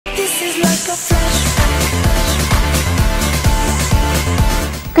Good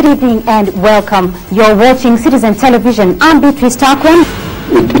evening and welcome. You're watching Citizen Television. I'm Beatrice Turkwen.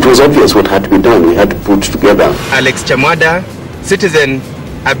 It was obvious what had to be done. We had to put together. Alex Chamwada, Citizen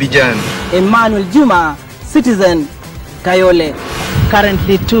Abidjan. Emmanuel Juma, Citizen Kayole.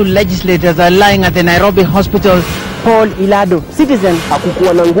 Currently 2 legislators are lying at the Nairobi hospital. Paul Ilado, Citizen.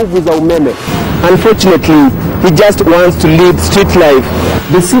 Hakukuwa na nguvu za umeme. Unfortunately, he just wants to live street life.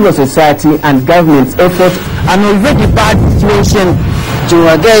 The civil society and government's efforts An already bad situation.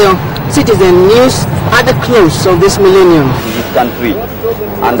 Ageyo, Citizen News at the close of this millennium. This country,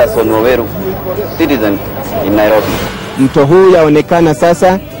 Anderson Waweru, Citizen in Nairobi. Mto huu yaonekana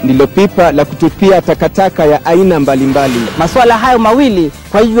sasa ndilo pipa la kutupia takataka ya aina mbalimbali. Masuala hayo mawili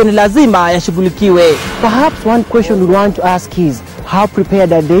kwa hivyo ni lazima yashughulikiwe. Perhaps one question we want to ask is, how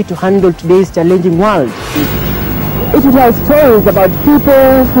prepared are they to handle today's challenging world? It will tell stories about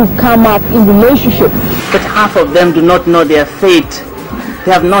people who've come up in relationships. But half of them do not know their fate.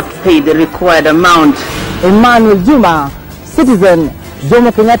 They have not paid the required amount. Emmanuel Juma, Citizen,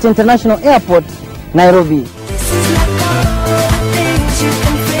 Jomo Kenyatta International Airport, Nairobi.